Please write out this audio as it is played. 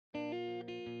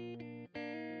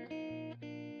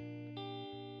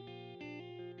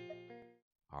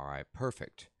All right,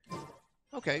 perfect.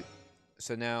 Okay,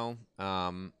 so now,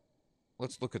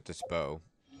 let's look at this bow.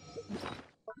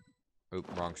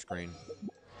 Oop, wrong screen.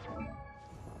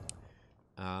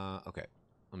 Okay.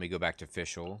 Let me go back to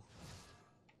official.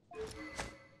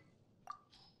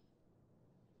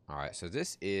 Alright, so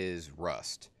this is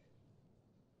Rust.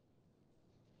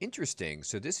 Interesting.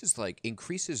 So this is like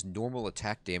increases normal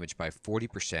attack damage by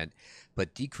 40%,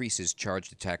 but decreases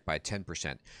charged attack by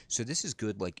 10%. So this is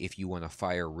good like if you want to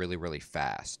fire really, really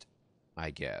fast,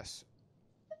 I guess.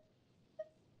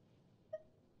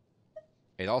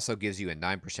 It also gives you a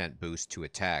 9% boost to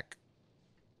attack.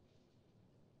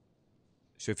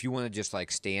 So if you want to just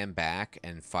like stand back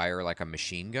and fire like a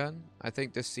machine gun, I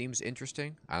think this seems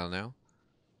interesting. I don't know.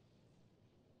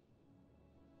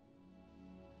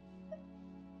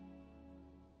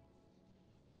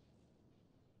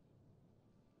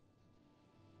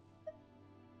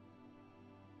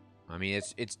 I mean,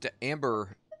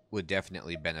 Amber would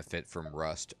definitely benefit from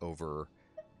Rust over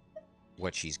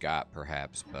what she's got,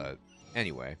 perhaps. But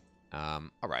anyway,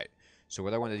 all right. So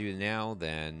what I want to do now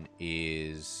then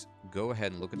is go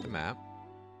ahead and look at the map.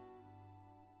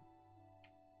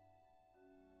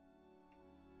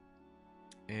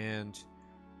 And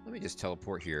let me just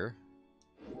teleport here.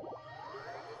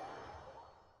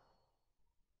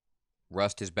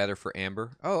 Rust is better for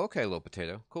Amber. Oh, okay, little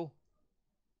potato. Cool.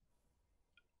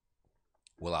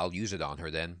 Well, I'll use it on her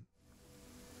then.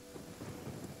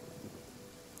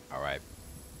 All right.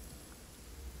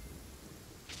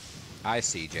 I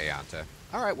see, Jayanta.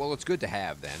 All right, well, it's good to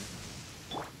have then.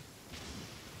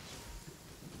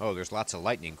 Oh, there's lots of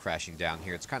lightning crashing down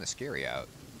here. It's kind of scary out.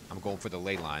 I'm going for the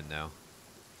ley line now.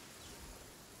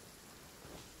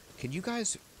 Can you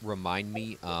guys remind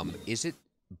me, is it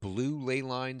blue ley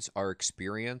lines are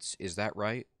experience? Is that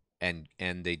right? And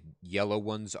the yellow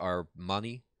ones are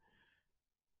money?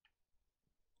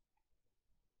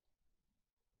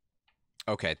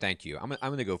 Okay, thank you. I'm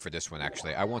gonna go for this one,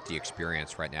 actually. I want the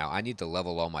experience right now. I need to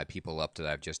level all my people up that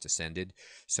I've just ascended,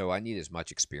 so I need as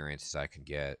much experience as I can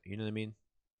get. You know what I mean?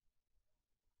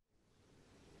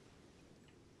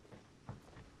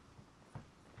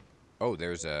 Oh,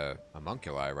 there's a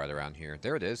homunculi right around here.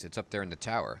 There it is. It's up there in the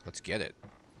tower. Let's get it.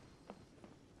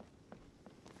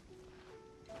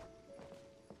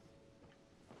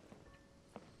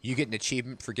 You get an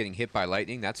achievement for getting hit by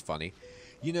lightning? That's funny.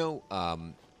 You know,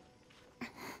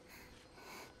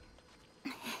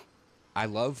 I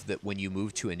love that when you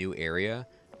move to a new area,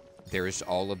 there's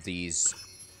all of these,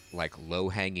 like,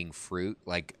 low-hanging fruit.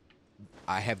 Like,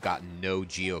 I have gotten no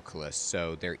geocalists,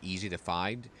 so they're easy to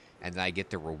find, and then I get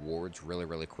the rewards really,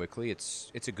 really quickly.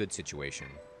 It's a good situation.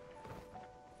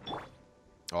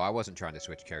 Oh, I wasn't trying to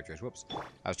switch characters. Whoops.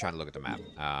 I was trying to look at the map.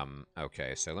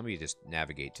 Okay, so let me just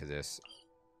navigate to this.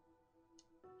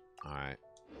 Alright.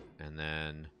 And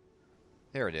then...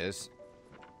 there it is.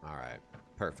 Alright.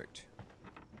 Perfect.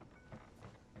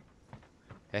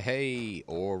 Hey, hey,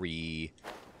 Ori.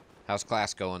 How's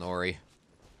class going, Ori?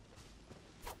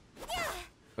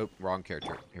 Oh, wrong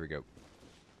character. Here we go.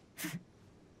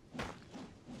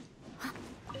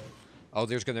 Oh,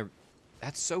 there's gonna...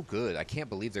 that's so good. I can't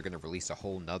believe they're gonna release a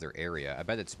whole nother area. I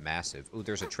bet it's massive. Oh,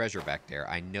 there's a treasure back there.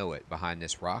 I know it. Behind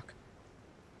this rock.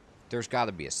 There's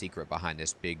gotta be a secret behind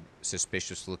this big,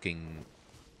 suspicious-looking...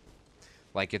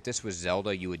 like, if this was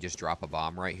Zelda, you would just drop a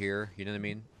bomb right here. You know what I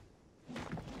mean?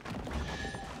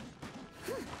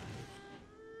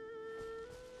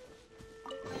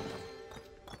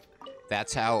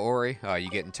 That's how, Ori? Oh, you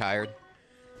getting tired?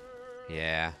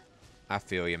 Yeah. I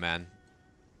feel you, man.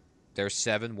 There's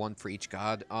 7, 1 for each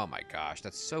god. Oh my gosh,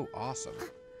 that's so awesome.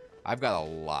 I've got a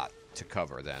lot to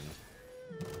cover then.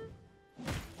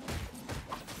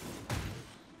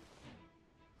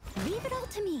 Leave it all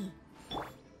to me.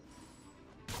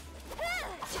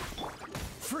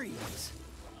 Freeze!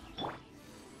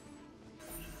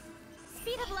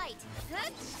 Speed of light.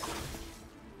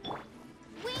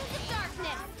 Wings of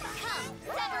darkness. Come,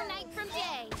 sever night from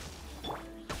day.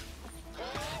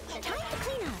 Time to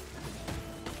clean up.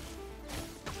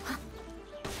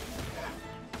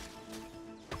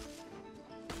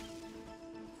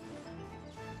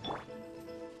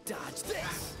 Dodge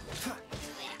this!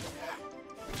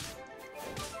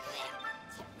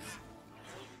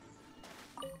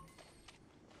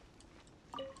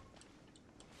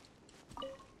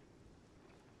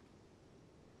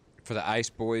 For the ice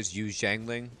boys, use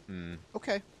Zhangling?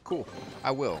 Okay, cool.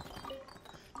 I will.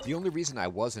 The only reason I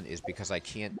wasn't is because I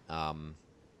can't,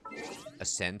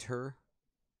 ascend her.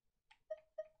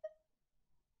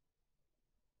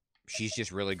 She's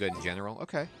just really good in general.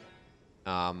 Okay.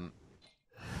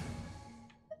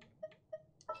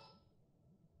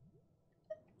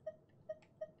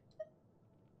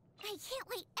 can't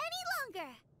wait any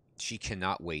longer. She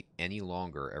cannot wait any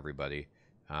longer, everybody.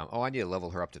 Oh, I need to level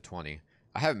her up to 20.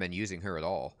 I haven't been using her at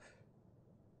all.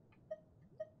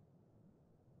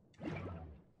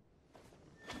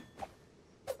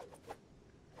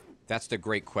 That's the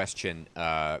great question,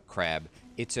 Crab.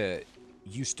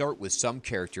 You start with some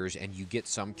characters and you get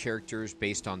some characters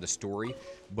based on the story,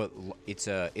 but it's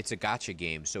a gacha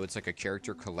game, so it's like a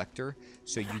character collector,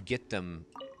 so you get them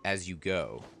as you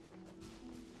go.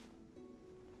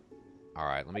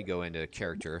 Alright, let me go into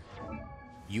character.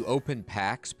 You open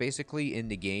packs, basically, in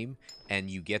the game, and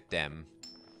you get them.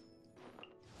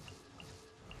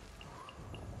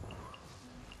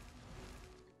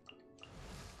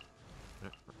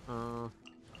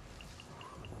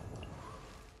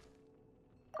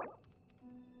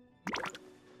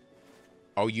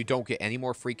 Oh, you don't get any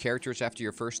more free characters after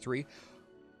your first 3?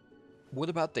 What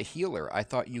about the healer? I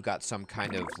thought you got some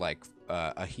kind of, like,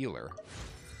 a healer.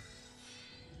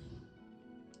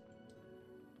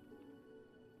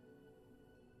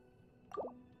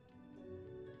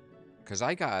 Because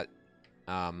I got,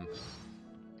 I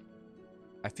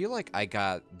feel like I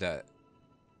got the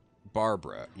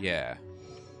Barbara, yeah.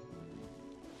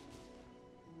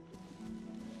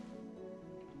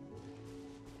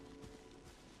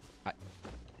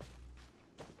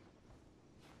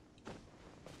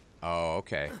 Oh,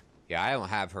 okay. Yeah, I don't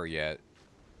have her yet.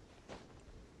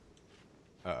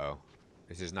 Uh-oh.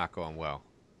 This is not going well.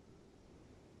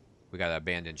 We gotta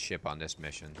abandon ship on this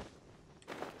mission.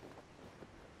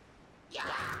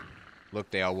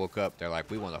 Look, they all woke up. They're like,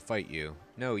 we want to fight you.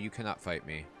 No, you cannot fight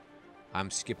me.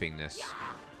 I'm skipping this.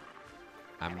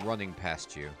 I'm running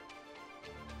past you.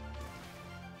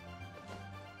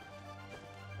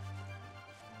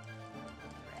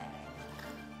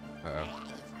 Uh-oh.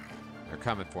 They're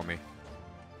coming for me.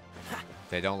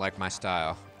 They don't like my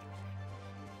style.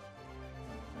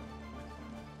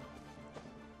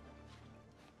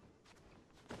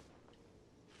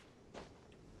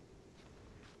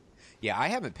 Yeah, I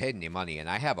haven't paid any money, and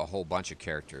I have a whole bunch of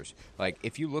characters. Like,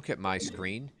 if you look at my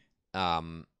screen,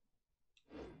 I'm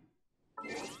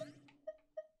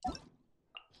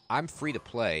free to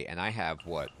play, and I have,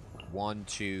 what, 1,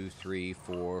 2, 3,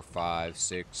 4, 5,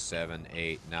 6, 7,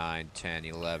 8, 9, 10,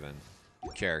 11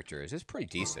 characters. It's pretty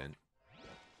decent.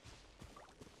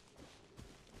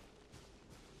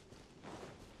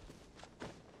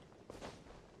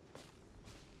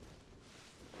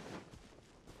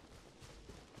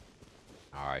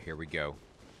 Alright, here we go.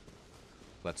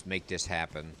 Let's make this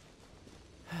happen.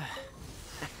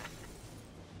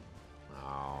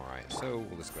 Alright, so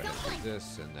let's go ahead and do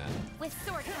this, and then... With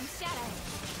sword comes shadow.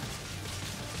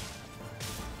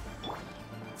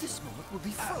 This moment will be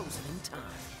frozen in time.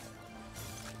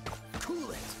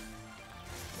 Cool it.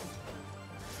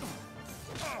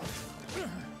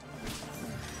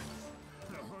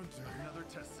 Another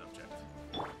test subject.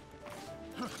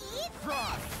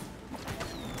 Frost!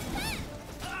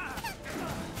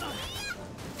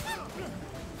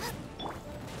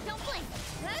 Don't blink.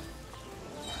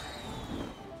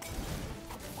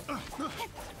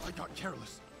 I got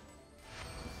careless.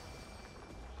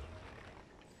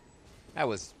 That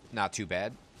was not too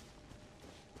bad.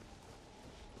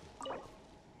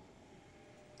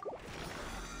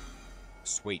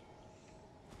 Sweet.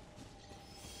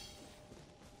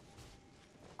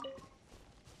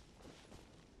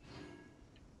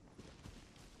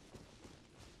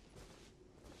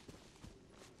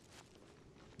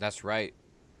 That's right,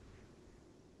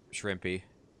 Shrimpy.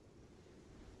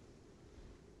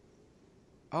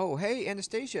 Oh, hey,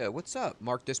 Anastasia, what's up?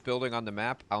 Mark this building on the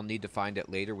map. I'll need to find it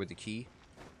later with the key.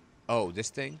 Oh, this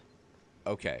thing?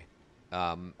 Okay.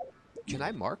 Can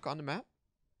I mark on the map?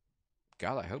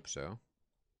 God, I hope so.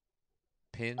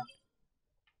 Pin.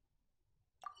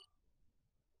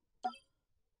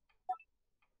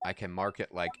 I can mark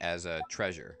it, like, as a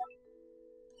treasure.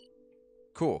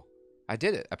 Cool. I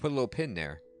did it. I put a little pin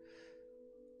there.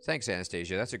 Thanks,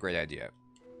 Anastasia. That's a great idea.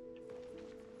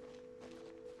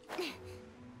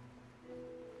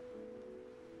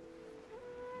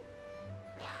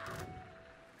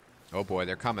 Oh boy,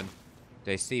 they're coming.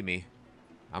 They see me.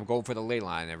 I'm going for the ley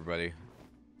line, everybody.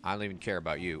 I don't even care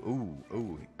about you. Ooh,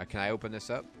 ooh. Can I open this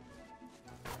up?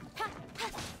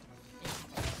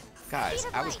 Guys,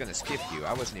 I was going to skip you.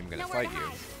 I wasn't even going to fight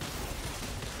you.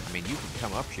 I mean, you can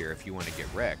come up here if you want to get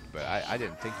wrecked, but I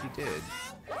didn't think you did.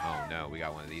 Oh no, we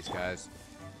got one of these guys.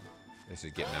 This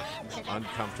is getting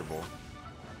uncomfortable.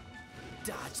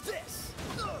 Dodge this!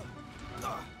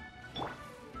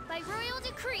 By royal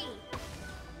decree.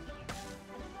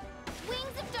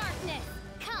 Wings of darkness,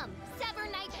 come, sever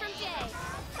night from day.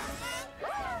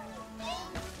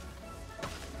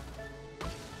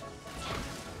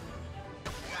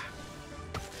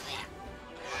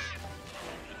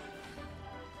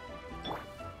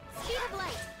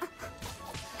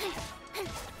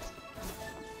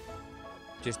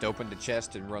 Just open the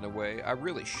chest and run away. I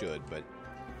really should, but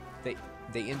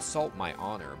they insult my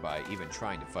honor by even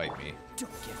trying to fight me.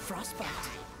 Don't get frostbite.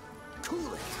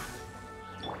 Cool it.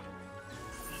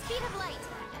 Speed of light.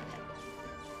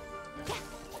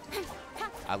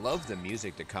 I love the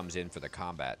music that comes in for the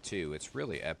combat, too. It's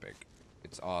really epic.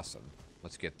 It's awesome.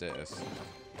 Let's get this.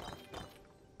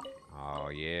 Oh,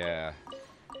 yeah.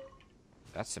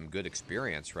 That's some good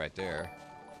experience right there.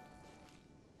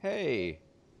 Hey.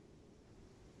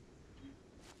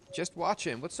 Just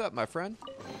watching. What's up, my friend?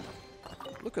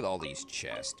 Look at all these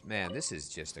chests. Man, this is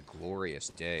just a glorious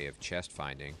day of chest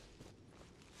finding.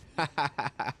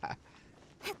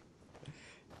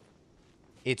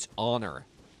 It's honor,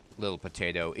 little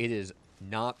potato. It is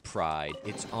not pride.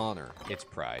 It's honor. It's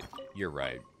pride. You're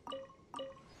right.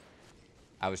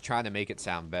 I was trying to make it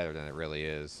sound better than it really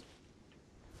is.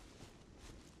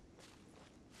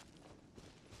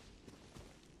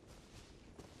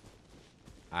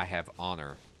 I have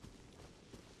honor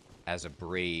as a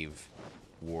brave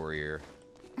warrior.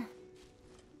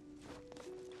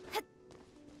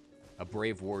 A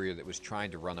brave warrior that was trying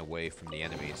to run away from the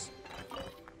enemies.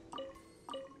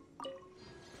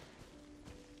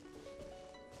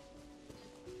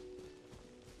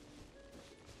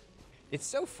 It's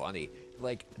so funny.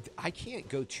 Like, I can't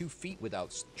go 2 feet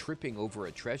without tripping over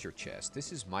a treasure chest.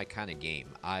 This is my kind of game.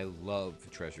 I love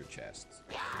treasure chests.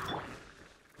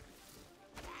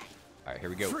 Alright, here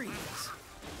we go. Freeze.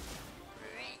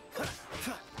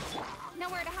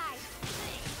 Nowhere to hide.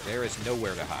 There is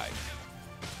nowhere to hide.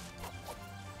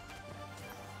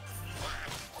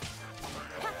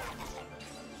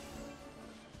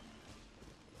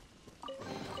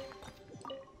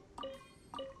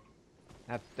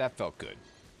 That felt good.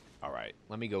 Alright,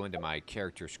 let me go into my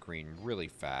character screen really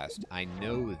fast. I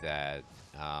know that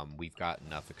we've got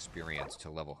enough experience to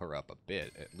level her up a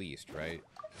bit, at least, right?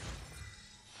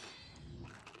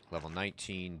 Level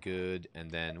 19, good. And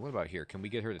then, what about here? Can we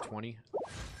get her to 20?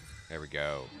 There we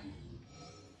go.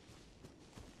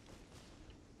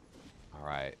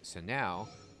 Alright, so now,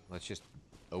 let's just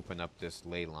open up this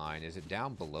ley line. Is it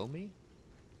down below me?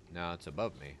 No, it's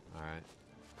above me. Alright.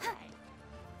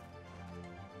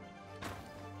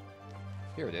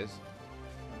 Here it is.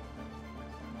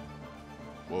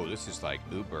 Whoa, this is like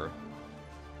Uber.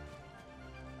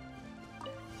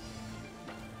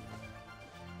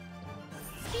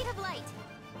 Speed of light.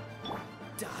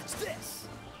 Dodge this.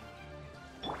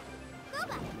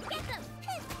 Gooba, get them.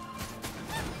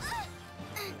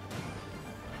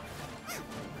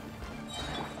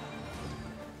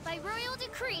 By royal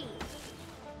decree.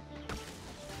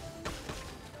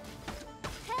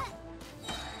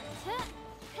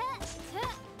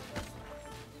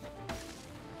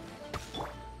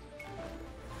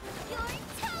 You're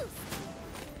toast.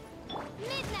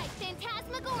 Midnight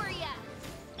Phantasmagoria.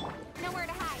 Nowhere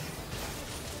to hide.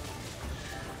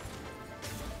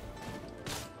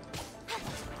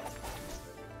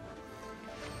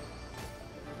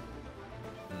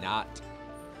 Not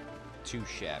too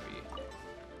shabby.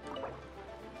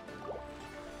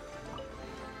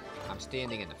 I'm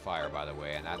standing in the fire, by the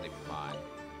way, and I don't even mind.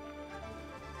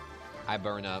 I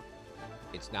burn up.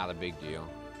 It's not a big deal.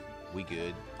 We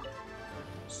good.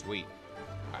 Sweet.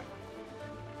 Alright.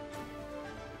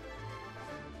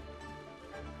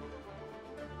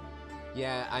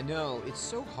 Yeah, I know. It's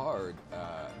so hard.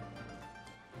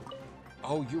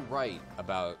 Oh, you're right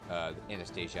about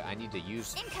Anastasia. I need to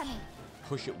use... Incoming.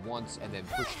 Push it once and then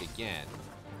push it again.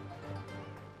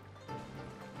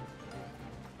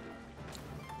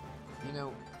 You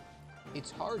know,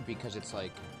 it's hard because it's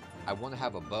like, I want to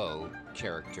have a bow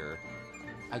character.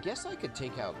 I guess I could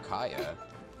take out Kaya.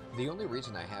 The only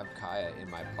reason I have Kaya in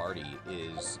my party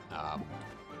is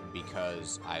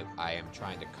because I am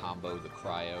trying to combo the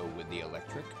cryo with the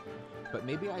electric. But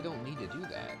maybe I don't need to do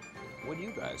that. What do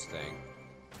you guys think?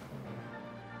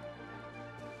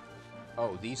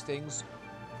 Oh, these things?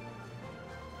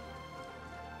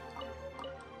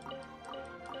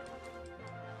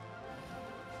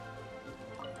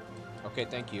 Okay,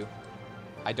 thank you.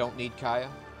 I don't need Kaya?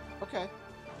 Okay.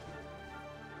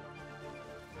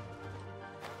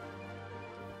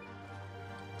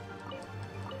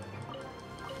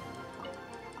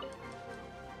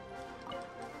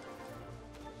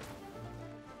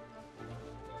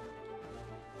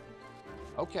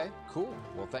 Okay, cool.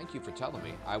 Well, thank you for telling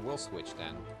me. I will switch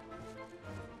then.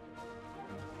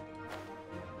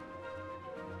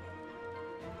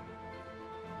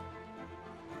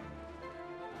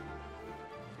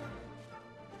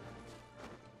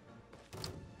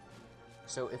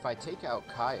 So if I take out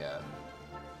Kaya,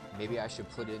 maybe I should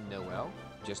put in Noelle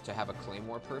just to have a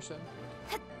Claymore person?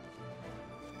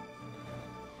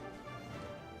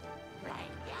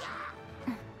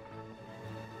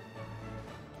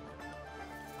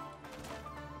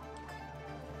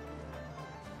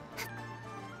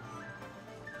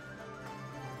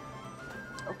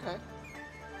 Okay.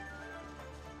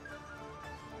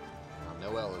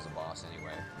 Noel is a boss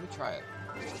anyway. Let me try it.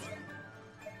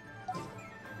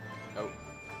 Oh.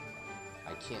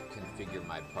 I can't configure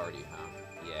my party, huh?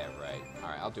 Yeah, right.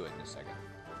 Alright, I'll do it in a second.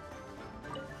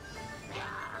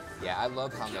 Yeah, I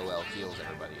love how Noel heals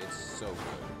everybody. It's so good.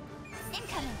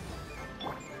 Incoming.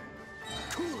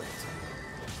 Cool it.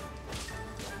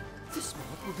 This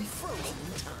smoke will be frozen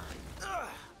in time.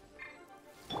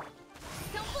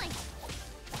 Don't blink.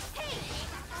 Hey!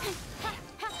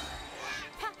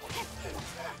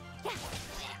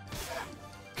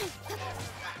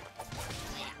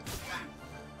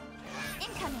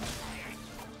 Incoming.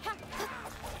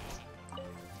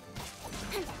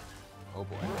 Oh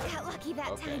boy. Got lucky that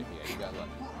Okay, time. yeah, you got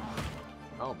lucky.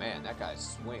 Oh man, that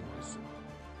guy's swing was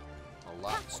a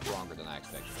lot stronger than I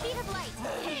expected. Speed of light.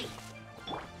 Hey!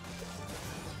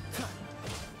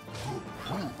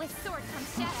 With sword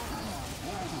comes shadow.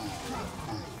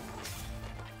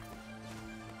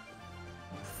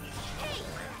 Hey!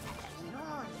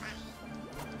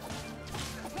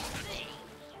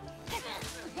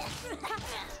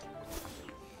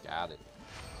 Got it.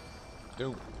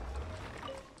 Doom.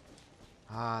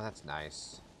 Ah, that's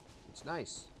nice. It's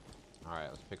nice. Alright,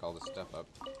 let's pick all this stuff up.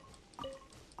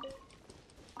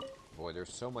 Boy,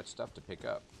 there's so much stuff to pick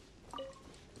up.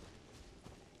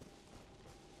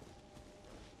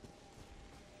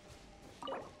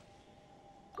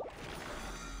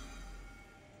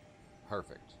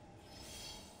 Perfect.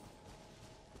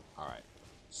 Alright.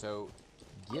 So,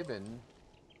 given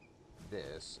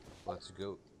this, let's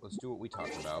do what we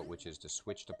talked about, which is to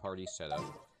switch to party setup.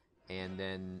 And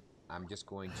then I'm just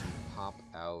going to pop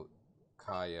out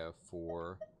Kaya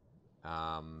for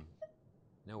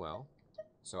Noel.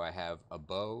 So I have a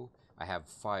bow, I have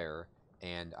fire,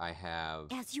 and I have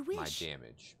As you my wish.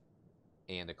 damage.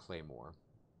 And a claymore.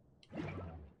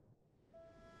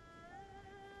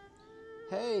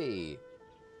 Hey!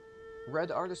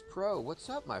 Red Artist Pro, what's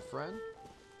up, my friend?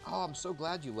 Oh, I'm so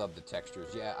glad you love the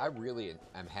textures. Yeah, I really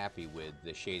am happy with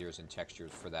the shaders and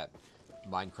textures for that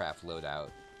Minecraft loadout.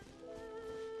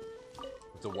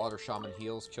 If the Water Shaman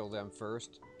heals, kill them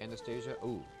first. Anastasia?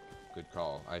 Ooh, good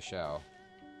call. I shall.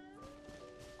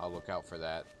 I'll look out for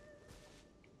that.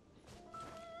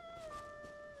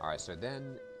 Alright, so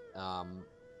then,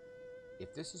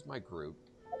 if this is my group,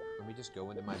 let me just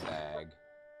go into my bag.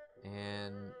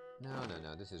 And, no,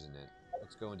 this isn't it.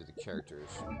 Let's go into the characters.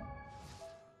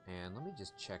 And let me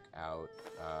just check out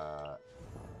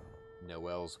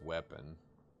Noel's weapon.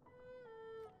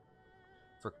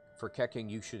 For Kecking,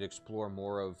 you should explore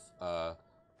more of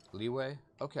Leeway.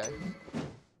 Okay.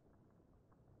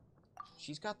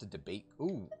 She's got the debate.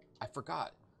 Ooh, I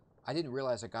forgot. I didn't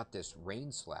realize I got this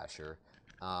Rain Slasher.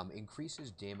 Increases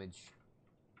damage.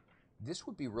 This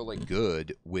would be really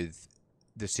good with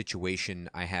the situation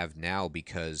I have now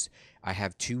because I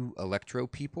have 2 Electro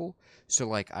people. So,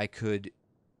 like, I could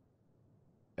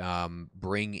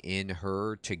bring in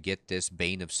her to get this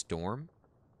Bane of Storm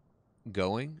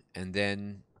going, and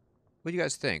then what do you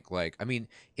guys think? Like, I mean,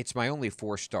 it's my only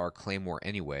 4-star Claymore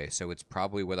anyway, so it's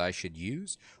probably what I should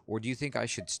use, or do you think I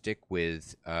should stick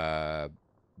with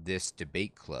this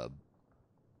debate club?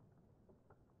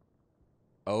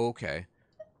 Oh, okay.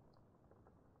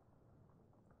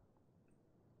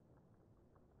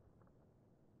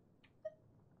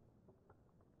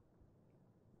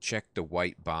 Check the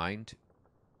white bind.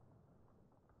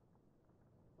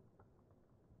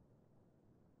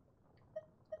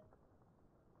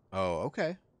 Oh,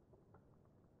 okay.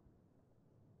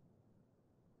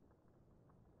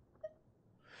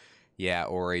 Yeah,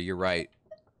 Ori, you're right.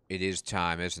 It is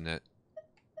time, isn't it?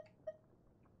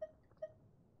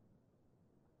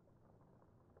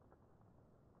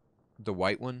 The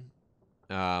white one?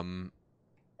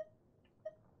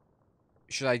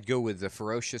 Should I go with the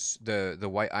ferocious, the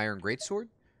white iron greatsword?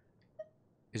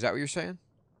 Is that what you're saying?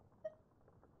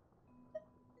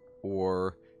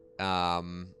 Or,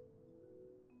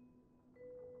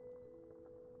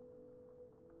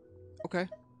 okay.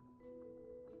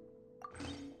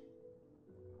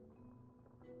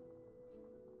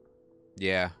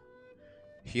 Yeah.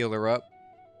 Heal her up.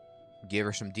 Give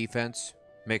her some defense.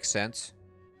 Makes sense.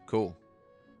 Cool.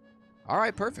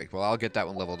 Alright, perfect. Well, I'll get that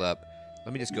one leveled up.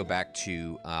 Let me just go back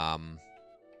to,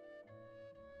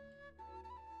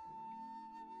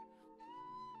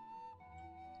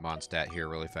 Mondstadt here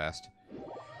really fast.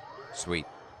 Sweet.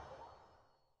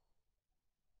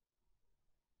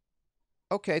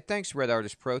 Okay, thanks, Red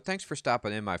Artist Pro. Thanks for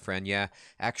stopping in, my friend. Yeah,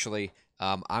 actually,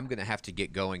 I'm going to have to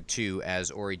get going, too,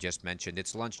 as Ori just mentioned.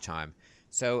 It's lunchtime.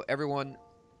 So, everyone,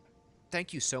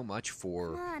 thank you so much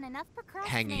for Come on, enough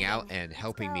hanging out procrastinating. and Let's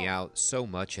helping me go. out so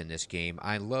much in this game.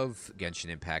 I love Genshin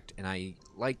Impact, and I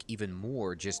like even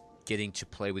more just getting to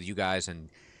play with you guys and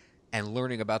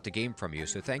learning about the game from you.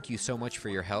 So thank you so much for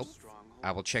your help.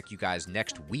 I will check you guys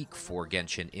next week for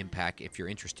Genshin Impact if you're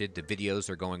interested. The videos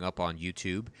are going up on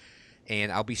YouTube.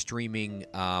 And I'll be streaming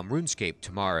RuneScape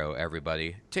tomorrow,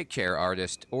 everybody. Take care,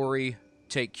 artist. Ori,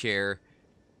 take care.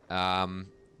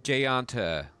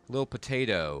 Jayanta, Lil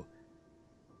Potato,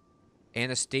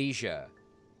 Anastasia,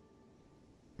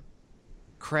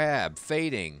 Crab,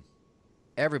 Fading.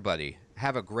 Everybody,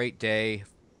 have a great day.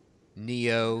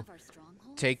 Neo,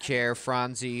 take care.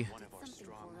 Franzi,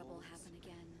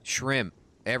 Shrimp,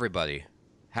 everybody,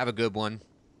 have a good one.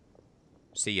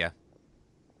 See ya.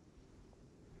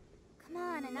 Come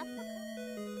on, enough